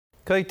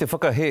Kei te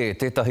whakahe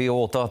tētahi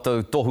o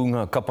tātou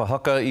tohunga Kapa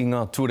Haka i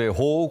ngā ture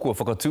hō kua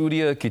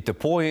whakatūria ki te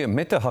poe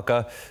me te haka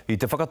i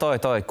te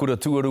whakataetai kura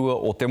tuarua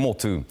o te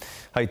motu.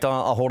 Hei tā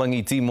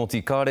ahorangi Tīmoti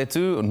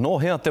Kāretu, no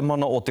hea te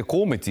mana o te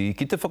komiti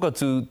ki te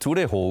whakatū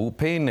ture hō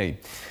pēnei.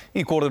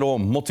 I kōrero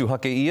motu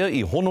hake ia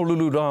i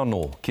Honolulu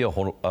rāno kia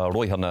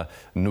roihana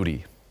nuri.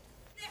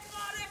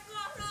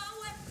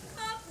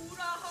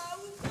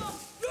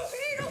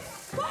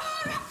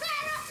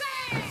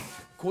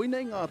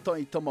 Koinei ngā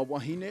tai tama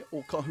wahine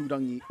o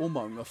kahurangi o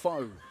maunga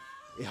whau.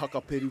 E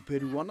haka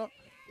peru ana,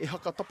 e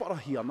haka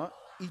taparahi ana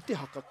i te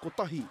haka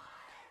kotahi.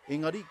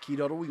 Engari, ki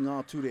raro i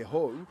ngā ture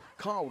hou,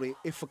 kāore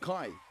e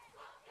whakai.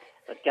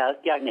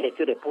 Kia nge he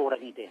ture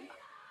pōrangi tēnā.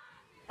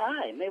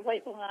 Ai, me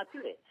waipo ngā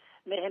ture.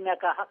 Me he mea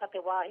ka haka te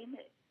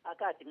wāhine.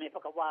 Aka te me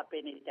whakawā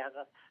pēne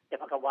te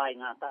whakawā i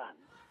ngā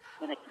tāne.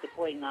 Mena ki te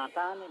poe i ngā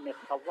tāne, me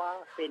whakawā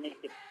pēne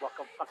te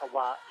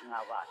whakawā i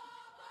ngā wāhine.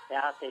 Te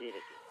a te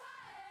rereke.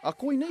 A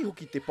koinei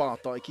hoki te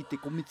pātai ki te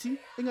komiti,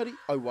 engari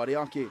auare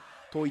ake,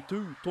 toi tū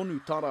tonu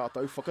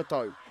tarātau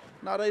whakatau.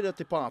 Nā reira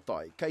te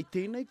pātai, kei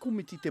tēnei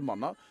komiti te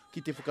mana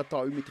ki te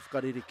whakatau me te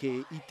whakarereke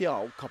i te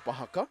ao Kapa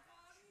Haka?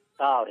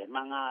 Kāore,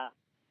 manga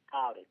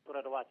kāore,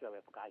 puraro atua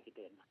we whakai ki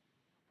tēnā.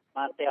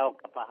 Mā te ao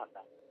Kapa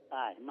Haka.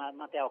 Ai,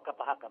 mā te ao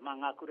Kapa Haka, mā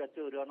ngā kura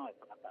tūru anō e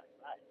whakatau.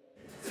 Ai.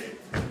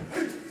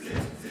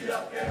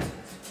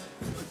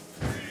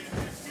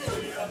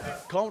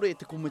 Kāore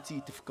te komiti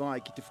i te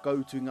whakai ki te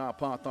whakautu ngā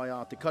pātai a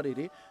te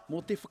Karere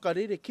mō te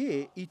whakarereke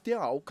i te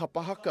ao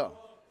Kapa Haka.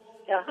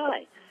 Ia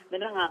hai,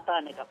 mena ngā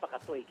tāne ka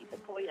whakatoi ki te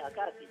poi a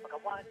kāti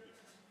whakawāti.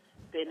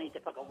 Pēnei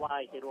te whakawā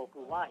i te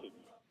rōpū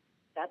wāhine.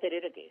 Ia te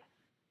rereke,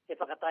 te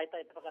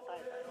whakataitai, te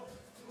whakataitai.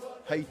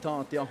 Hei tā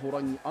te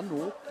ahorangi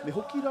anō, me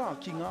hoki rā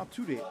ki ngā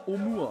ture o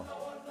mua.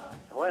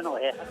 Hoi no,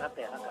 he haka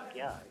te haka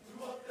ki ai.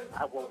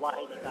 Agua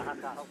wāhine ka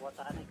haka, agua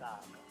tāne ka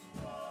haka.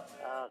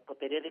 Ko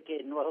te rereke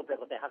nua hope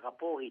ko te haka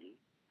pōhiri.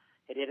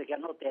 He rereke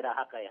anō tērā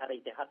haka e hara i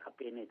te haka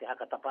pēne, te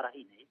haka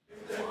taparahine.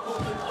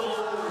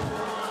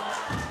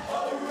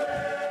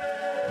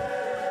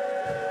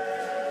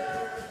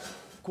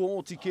 Ko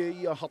otike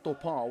ia hato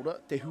pāora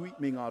te hui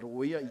me ngā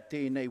roia i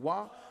tēnei wā,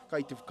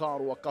 kai te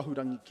whakaroa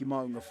kahurangi ki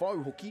maunga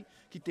whau hoki,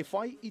 ki te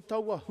whai i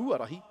taua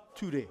huarahi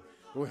ture.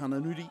 Roihana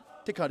nuri,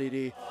 te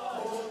Karere.